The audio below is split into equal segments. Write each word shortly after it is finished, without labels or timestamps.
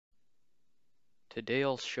Today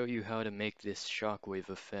I'll show you how to make this shockwave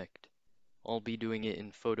effect. I'll be doing it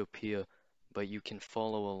in Photopea, but you can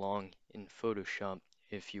follow along in Photoshop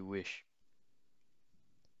if you wish.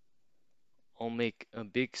 I'll make a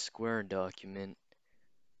big square document,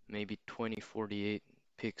 maybe 2048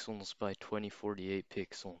 pixels by 2048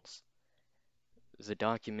 pixels. The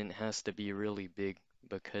document has to be really big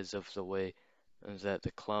because of the way that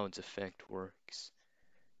the clouds effect works.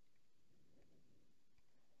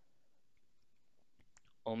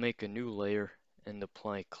 I'll make a new layer and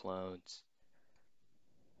apply clouds.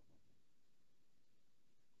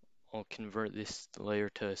 I'll convert this layer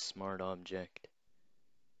to a smart object.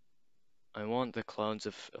 I want the clouds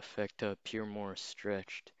effect to appear more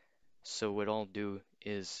stretched, so what I'll do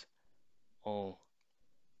is I'll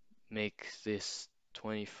make this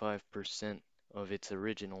 25% of its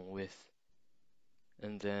original width,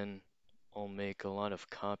 and then I'll make a lot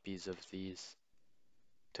of copies of these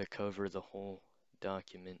to cover the whole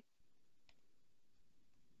document.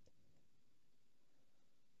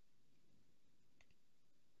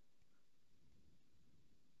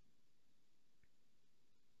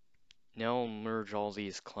 Now I'll merge all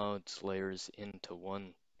these clouds layers into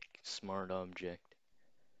one smart object.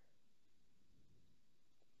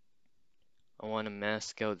 I want to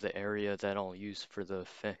mask out the area that I'll use for the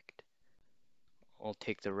effect. I'll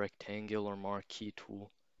take the rectangular marquee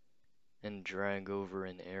tool and drag over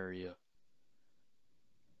an area.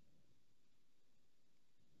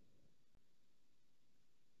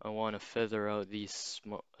 I want to feather out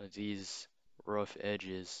these rough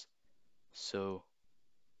edges, so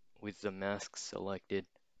with the mask selected,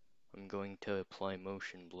 I'm going to apply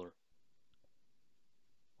motion blur.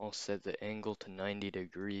 I'll set the angle to 90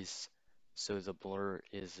 degrees so the blur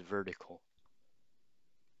is vertical.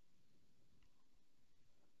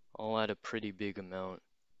 I'll add a pretty big amount,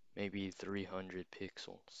 maybe 300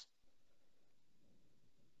 pixels.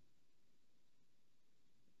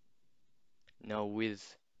 Now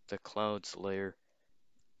with the clouds layer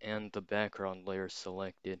and the background layer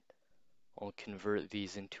selected, I'll convert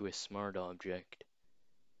these into a smart object,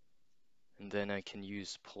 and then I can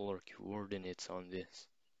use polar coordinates on this.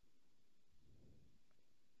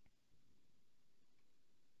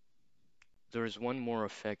 There's one more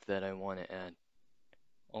effect that I want to add.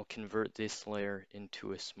 I'll convert this layer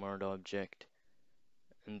into a smart object,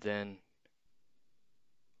 and then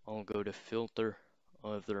I'll go to Filter,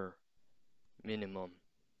 Other, Minimum.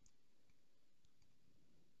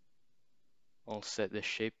 I'll set the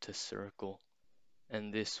shape to circle,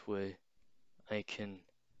 and this way I can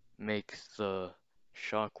make the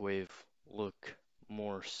shockwave look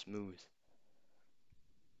more smooth.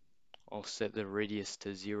 I'll set the radius to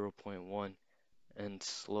 0.1 and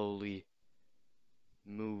slowly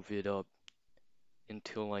move it up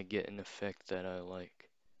until I get an effect that I like.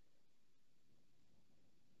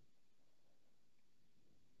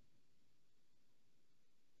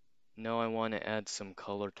 Now I want to add some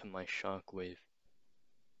color to my shockwave.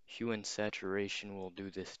 Hue and saturation will do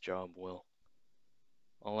this job well.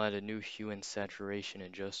 I'll add a new hue and saturation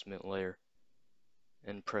adjustment layer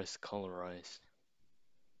and press colorize.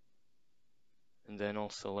 And then I'll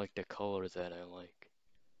select a color that I like.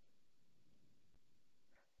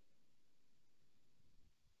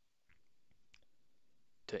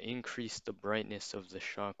 To increase the brightness of the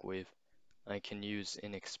shockwave, I can use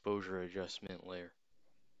an exposure adjustment layer.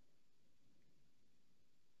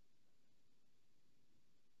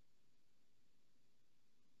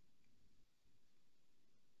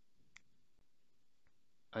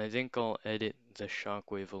 I think I'll edit the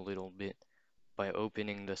shockwave a little bit by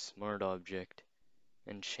opening the smart object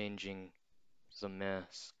and changing the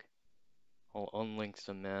mask. I'll unlink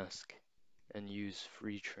the mask and use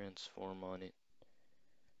free transform on it.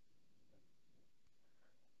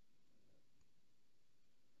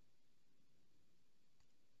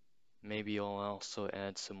 Maybe I'll also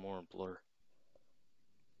add some more blur.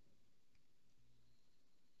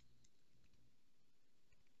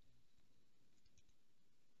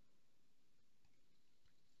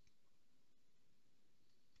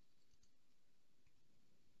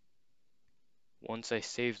 Once I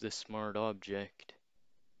save the smart object,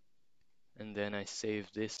 and then I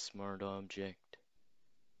save this smart object,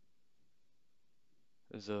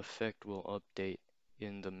 the effect will update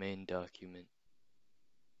in the main document.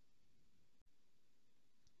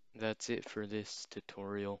 That's it for this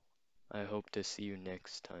tutorial. I hope to see you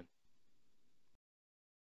next time.